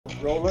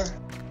roller.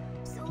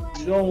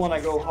 You don't want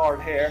to go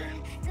hard here.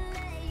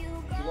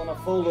 You want to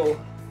follow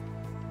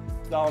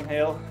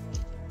downhill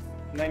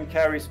and then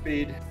carry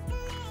speed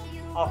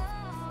up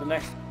the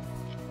next.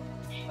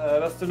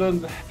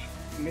 Westerlund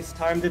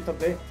mistimed it a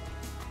bit.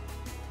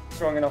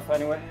 Strong enough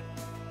anyway.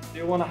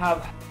 You want to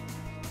have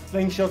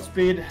slingshot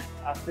speed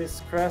at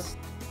this crest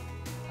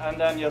and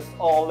then just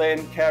all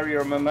in, carry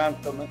your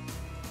momentum.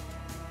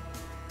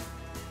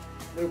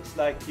 Looks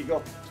like he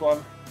got this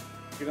one,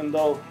 even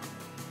though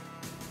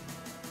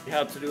he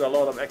had to do a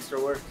lot of extra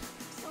work.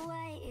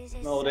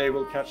 No, they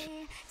will catch it.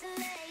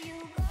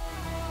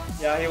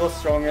 Yeah, he was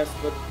strongest,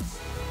 but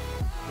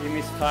he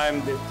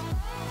mistimed it.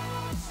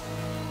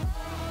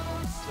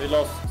 So he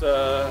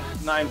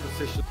lost 9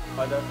 positions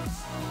by that.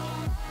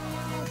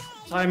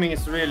 Timing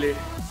is really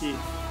key.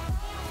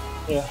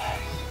 Yeah.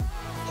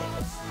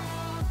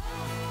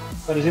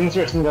 But it's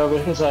interesting though,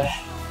 because I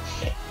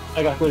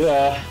got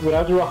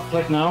without the rocket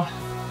plate now,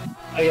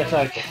 I get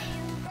like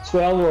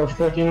 12 or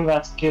 13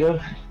 watts kilo.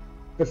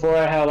 Before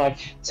I had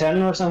like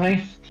 10 or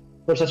something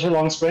for such a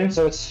long sprint,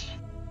 so it's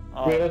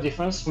really a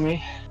difference for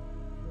me.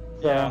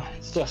 Yeah,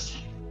 it's just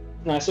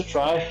nice to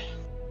try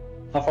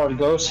how far it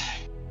goes.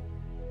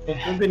 It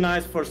would be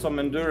nice for some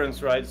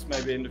endurance rides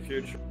maybe in the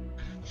future.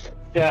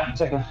 Yeah,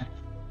 exactly.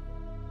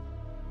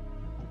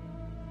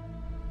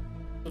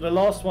 So the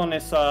last one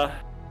is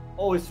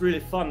always really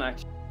fun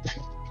actually,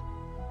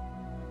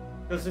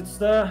 because it's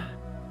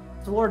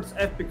towards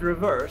epic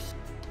reverse,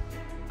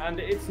 and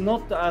it's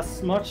not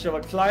as much of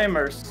a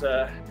climber's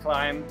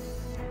climb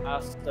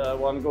as the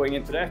one going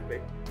into the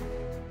epic.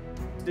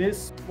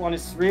 This one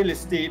is really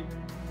steep,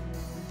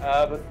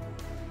 but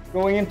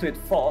going into it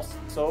fast,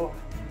 so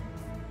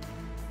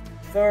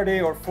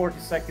 30 or 40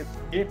 seconds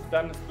steep,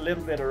 then it's a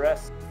little bit of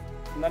rest,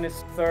 and then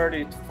it's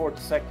 30 to 40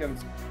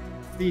 seconds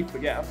steep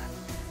again.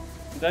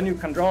 And then you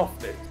can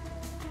draft it.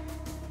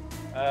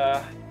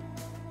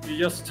 You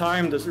just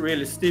time this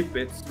really steep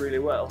bits really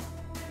well.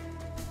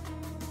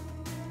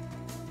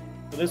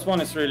 So this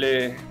one is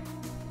really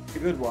a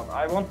good one.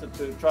 I wanted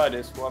to try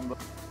this one,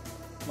 but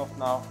not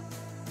now.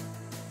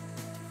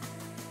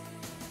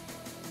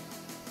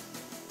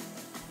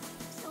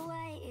 So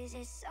why is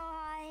it so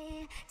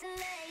hard to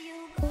let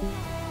you go?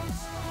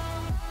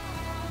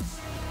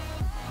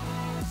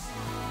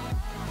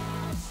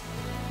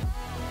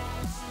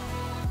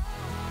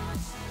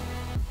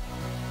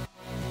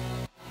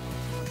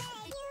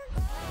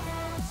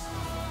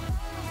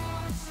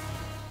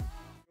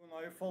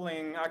 Are you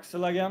following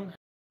Axel again?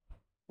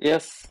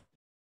 Yes,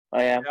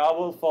 I am. Yeah, I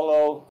will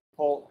follow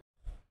Paul.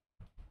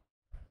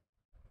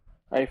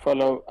 I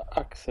follow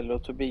Axel or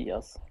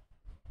Tobias.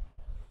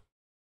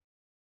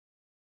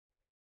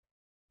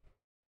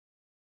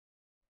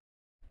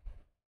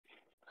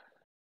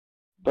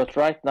 But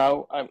right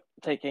now I'm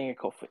taking a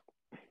coffee.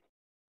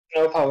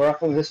 No power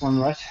up on this one,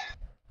 right?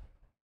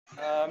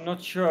 I'm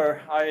not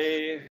sure.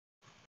 I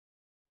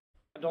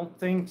don't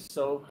think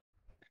so.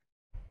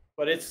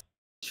 But it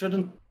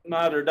shouldn't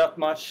matter that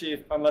much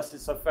unless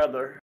it's a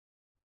feather.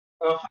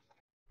 Oh.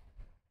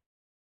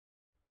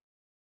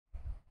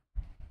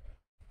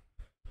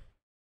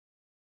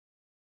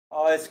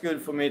 It's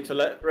good for me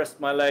to rest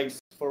my legs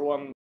for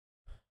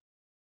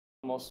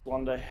almost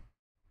one day.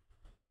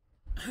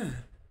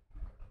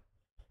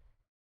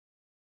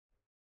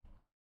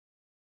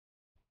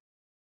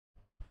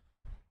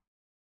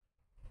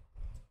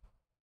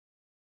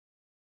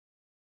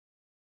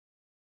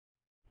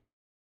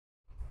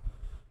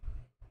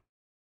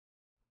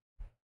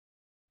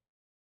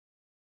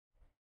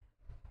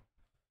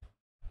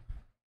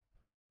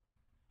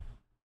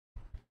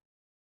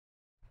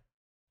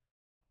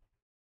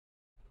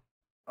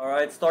 All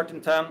right, start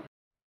in 10.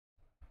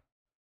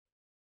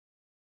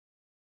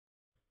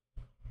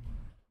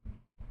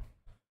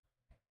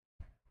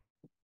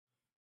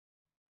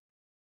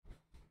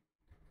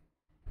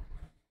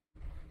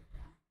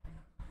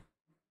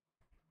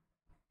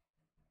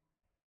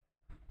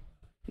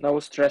 No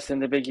stress in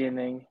the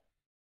beginning.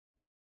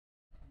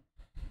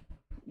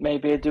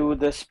 Maybe do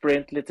the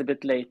sprint a little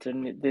bit later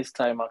this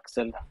time,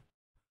 Axel.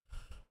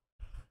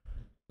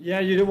 Yeah,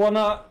 you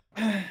wanna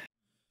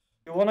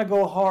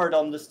go hard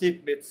on the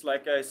steep bits,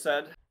 like I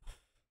said.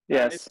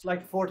 Yes. And it's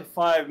like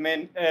 45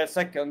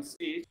 seconds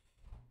each.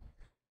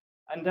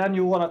 And then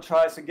you wanna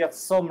try to get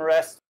some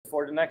rest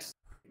for the next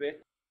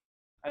bit.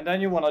 And then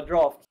you wanna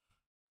draft.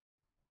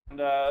 And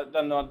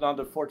then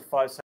another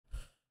 45 seconds.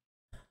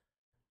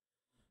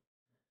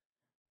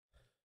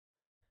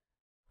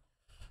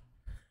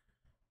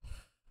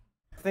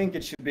 I think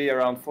it should be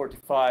around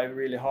 45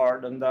 really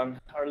hard, and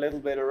then a little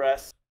bit of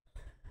rest,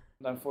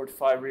 and then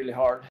 45 really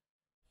hard.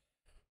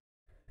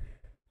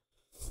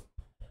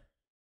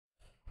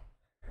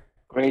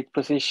 Great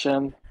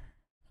position.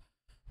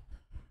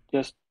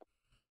 Just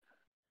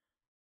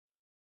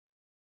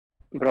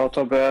bra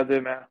Tobbe, du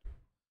med.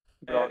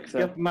 Bra Axel.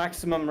 Get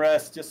maximum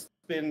rest, just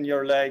spin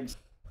your legs.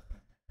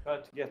 Try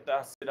to get the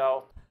acid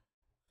out.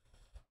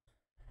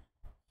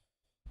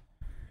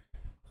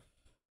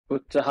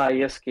 Put the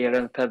highest gear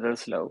and pedal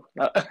slow.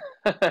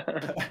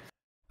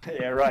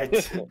 Yeah,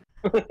 right.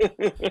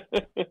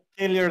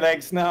 Kill your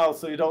legs now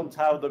so you don't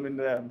have them in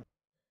the end.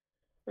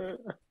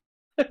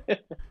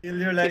 Kill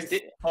your legs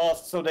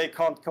fast so they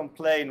can't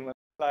complain when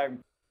they climb.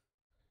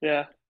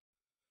 Yeah.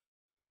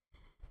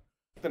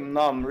 Make them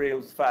numb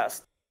real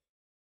fast.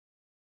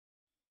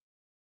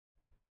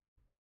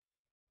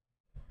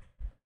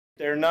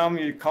 They're numb,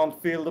 you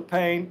can't feel the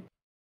pain.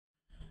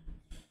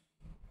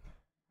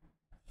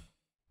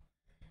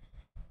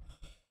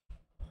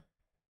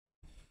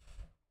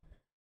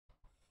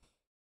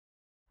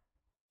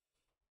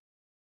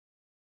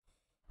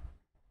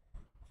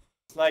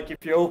 It's like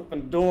if you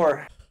open the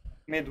door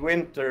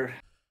midwinter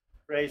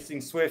racing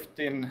Zwift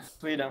in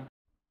Sweden.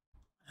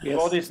 Your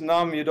body's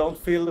numb, you don't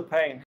feel the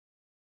pain.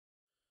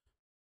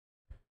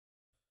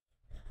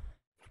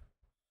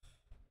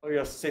 Or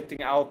you're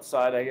sitting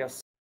outside, I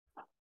guess.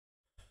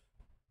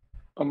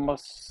 I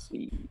must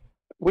see.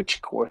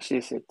 Which course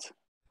is it?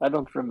 I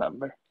don't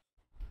remember.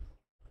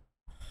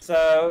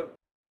 So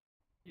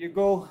you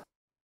go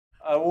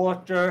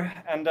water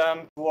and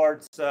then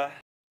towards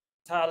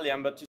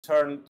Italian, but you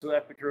turn to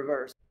epic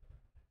reverse.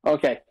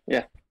 Okay,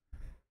 yeah.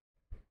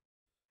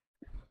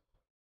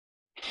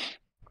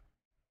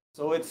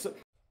 So it's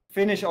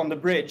finish on the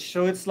bridge.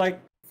 So it's like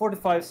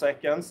 45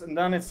 seconds, and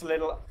then it's a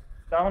little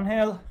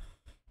downhill,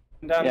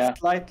 and then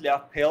slightly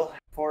uphill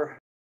for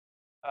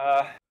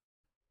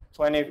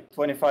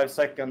 20-25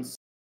 seconds,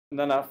 and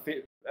then a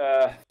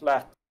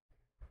flat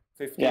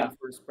 15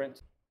 for the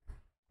sprint.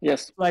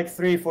 Yes. Like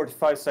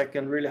 3-45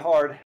 seconds, really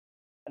hard,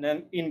 and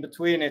then in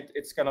between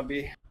it's gonna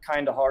be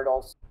kind of hard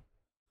also.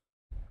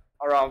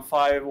 Around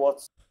 5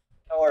 watts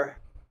or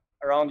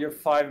around your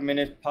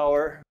 5-minute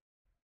power.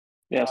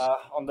 Yes.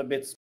 On the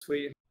bits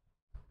between.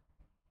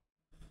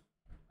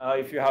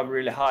 If you have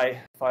really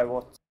high 5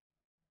 watts,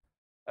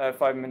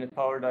 5-minute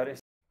power, that is.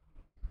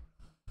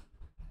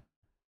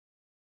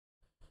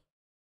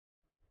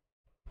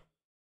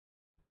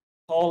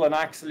 Paul and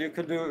Axel, you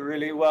could do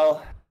really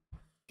well.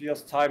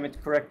 Just time it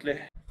correctly.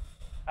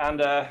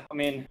 And I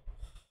mean,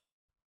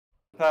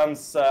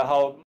 depends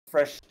how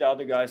fresh the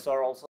other guys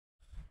are also.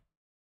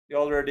 You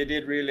already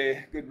did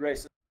really good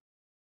races.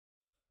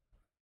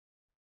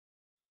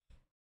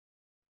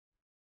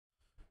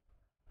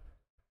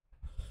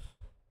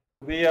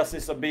 Vias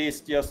is a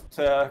beast, just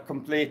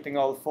completing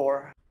all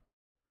 4.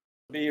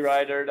 B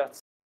rider,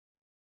 that's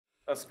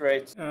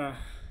great.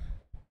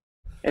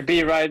 A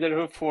B rider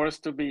who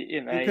forced to be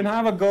in You can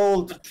have a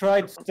goal to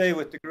try to stay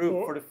with the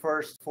group for the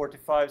first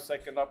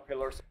 45-second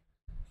uphill or something.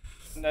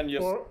 And then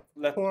just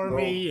let for go.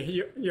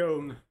 me,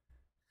 Jon.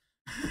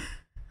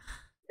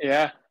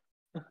 Yeah.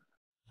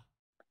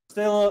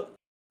 Still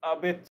a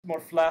bit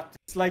more flat.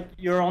 It's like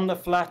you're on the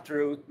flat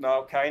route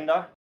now,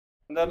 kinda.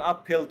 And then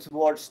uphill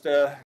towards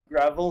the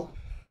gravel.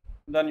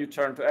 And then you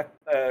turn to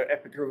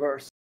epic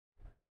reverse.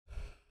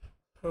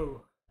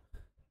 Oh.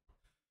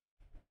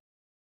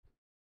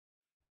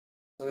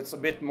 So it's a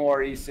bit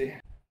more easy.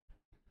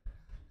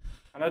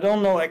 And I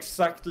don't know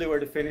exactly where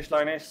the finish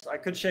line is. I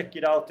could check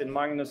it out in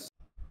Magnus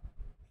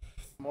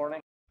this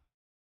morning.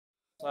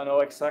 So I know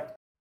exact.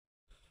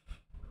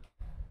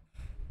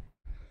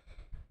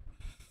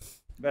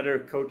 Better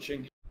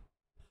coaching.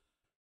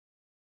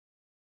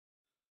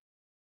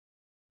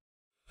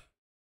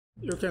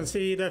 You can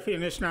see the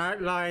finish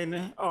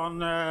line on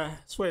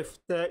Zwift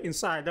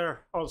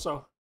Insider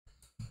also.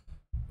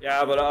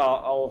 Yeah, but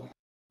I'll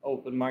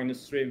open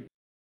Magnus stream.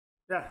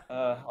 Yeah.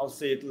 I'll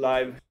see it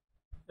live.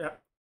 Yeah.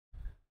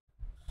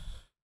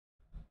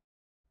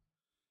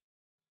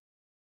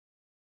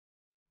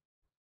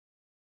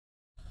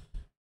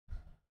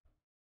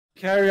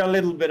 Carry a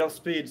little bit of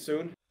speed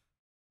soon.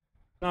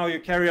 Now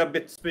you carry a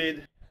bit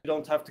speed. You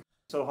don't have to kick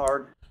so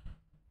hard.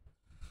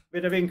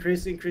 Bit of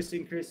increase. You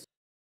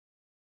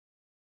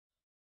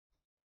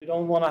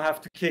don't want to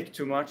have to kick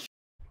too much.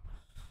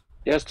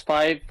 Just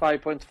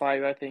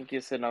 5.5 I think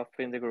is enough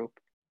in the group.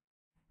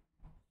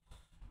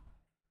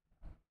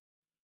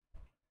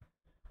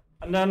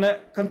 And then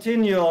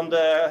continue on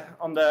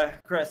the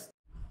crest,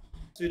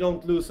 so you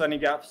don't lose any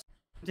gaps.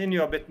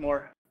 Continue a bit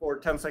more for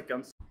 10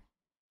 seconds.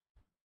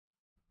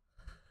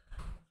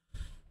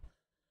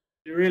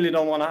 You really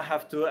don't want to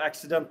have to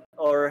accident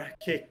or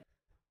kick,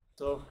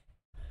 so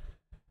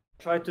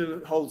try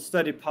to hold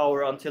steady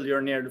power until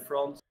you're near the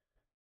front.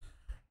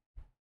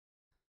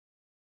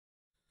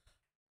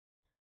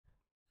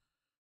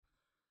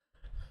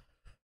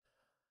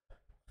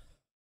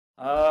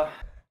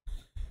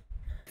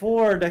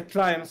 Before the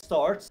climb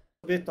starts,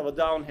 a bit of a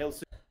downhill,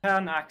 so you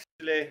can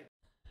actually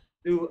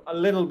do a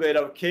little bit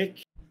of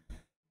kick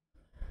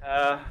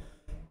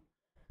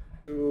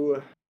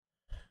to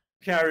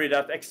carry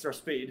that extra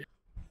speed.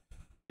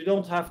 You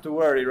don't have to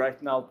worry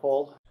right now,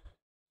 Paul.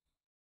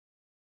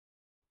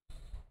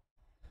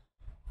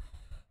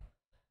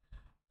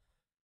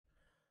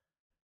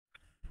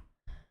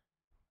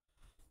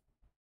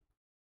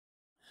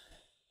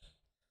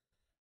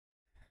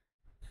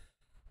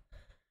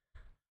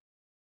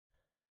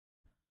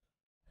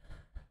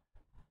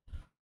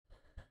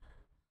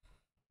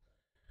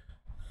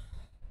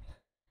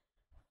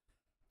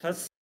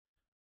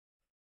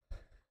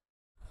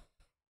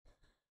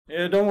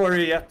 Yeah, don't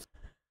worry yet.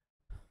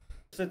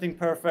 Sitting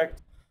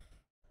perfect.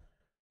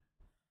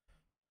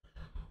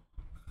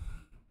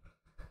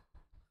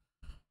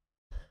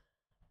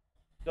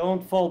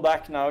 Don't fall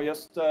back now,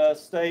 just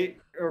stay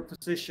your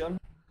position.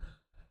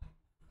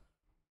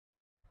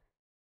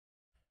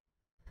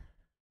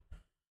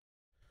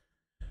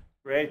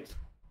 Great.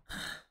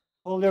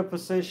 Hold your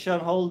position,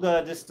 hold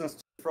the distance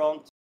to the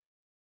front.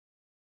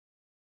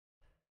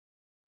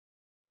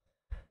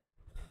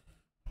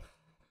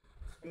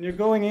 When you're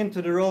going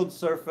into the road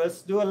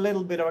surface, do a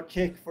little bit of a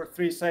kick for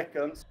 3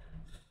 seconds.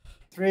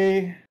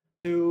 3,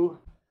 2,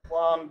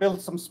 1,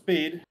 build some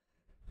speed.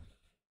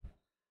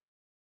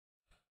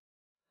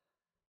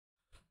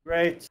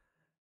 Great.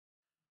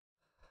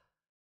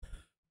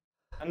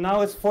 And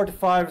now it's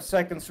 45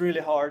 seconds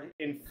really hard.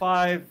 In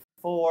 5,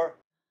 4,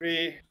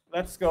 3,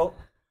 let's go.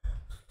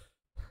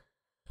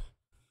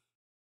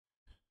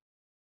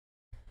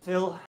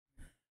 Till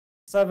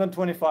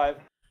 7:25.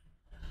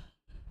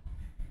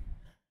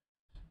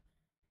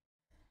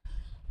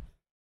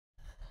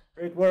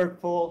 Great work,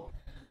 Paul.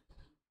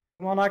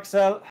 Come on,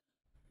 Axel.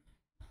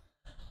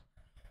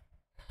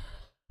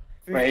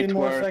 15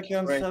 more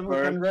seconds and we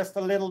can rest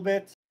a little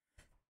bit.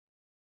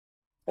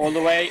 All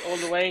the way, all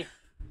the way.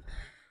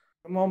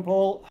 Come on,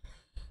 Paul.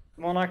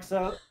 Come on,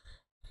 Axel.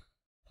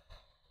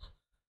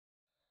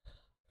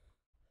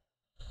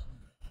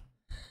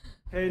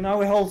 Okay, now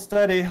we hold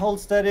steady, hold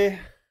steady.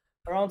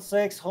 Around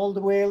 6, hold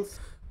the wheels.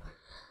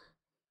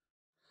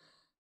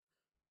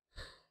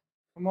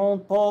 Come on,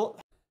 Paul.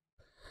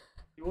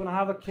 You want to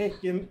have a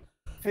kick in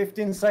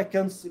 15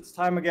 seconds. It's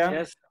time again.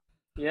 Yes,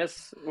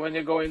 yes, when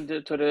you go into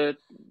the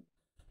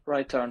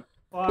right turn.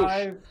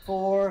 5,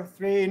 4,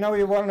 3. Now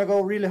you want to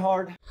go really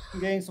hard.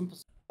 Gain some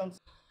positions.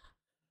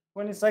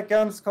 20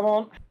 seconds, come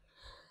on.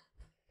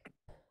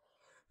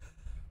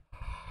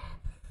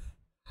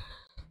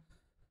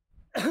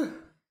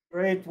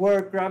 Great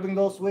work grabbing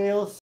those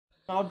wheels.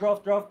 Now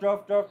draft.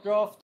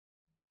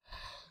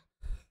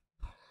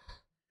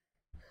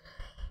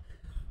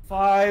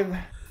 5,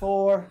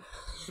 4,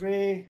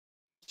 3,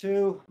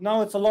 2.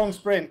 Now it's a long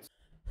sprint.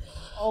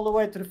 All the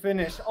way to the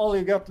finish. All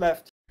you got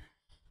left.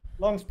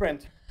 Long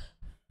sprint.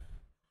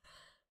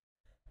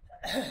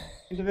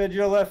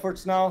 Individual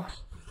efforts now.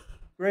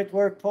 Great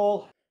work,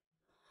 Paul.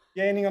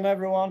 Gaining on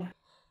everyone.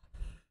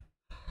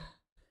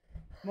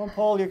 Come on,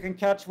 Paul, you can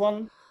catch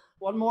one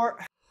more.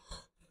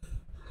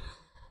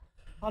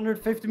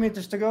 150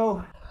 meters to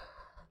go.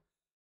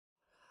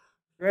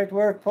 Great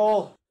work,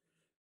 Paul.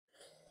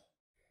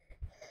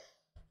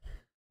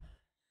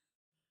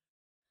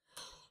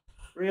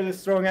 Really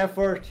strong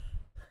effort.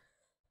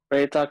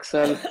 Great,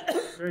 Axel.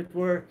 Great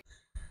work.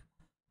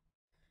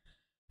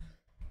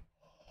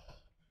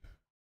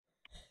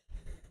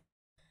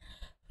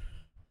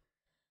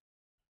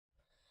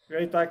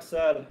 Great,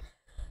 Axel.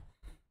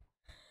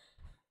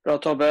 Bra,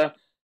 Tobbe.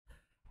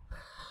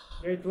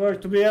 Great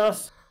work,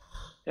 Tobias.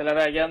 Hela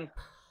vägen.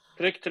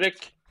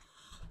 Tryck.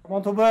 Come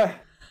on, Tobbe.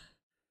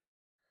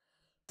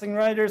 Passing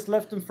riders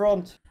left and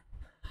front.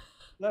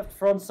 Left,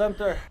 front,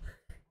 center.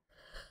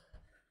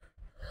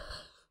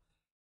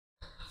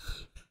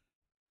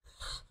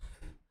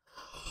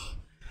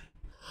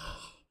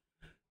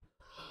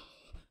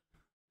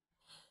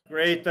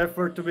 Great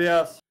effort,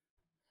 Tobias.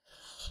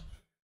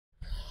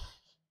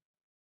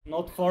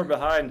 Not far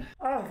behind.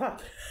 Oh,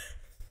 fuck.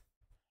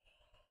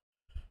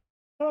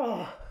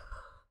 Oh.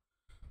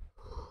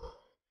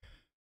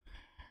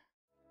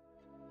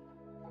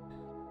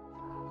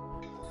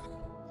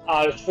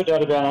 Ja, det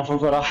fördörde benen från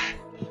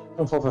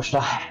de två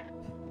första.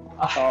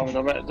 Ja,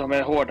 men de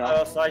är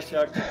hårda. Side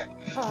check.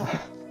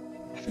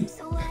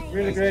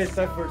 Really great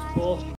efforts, Paul.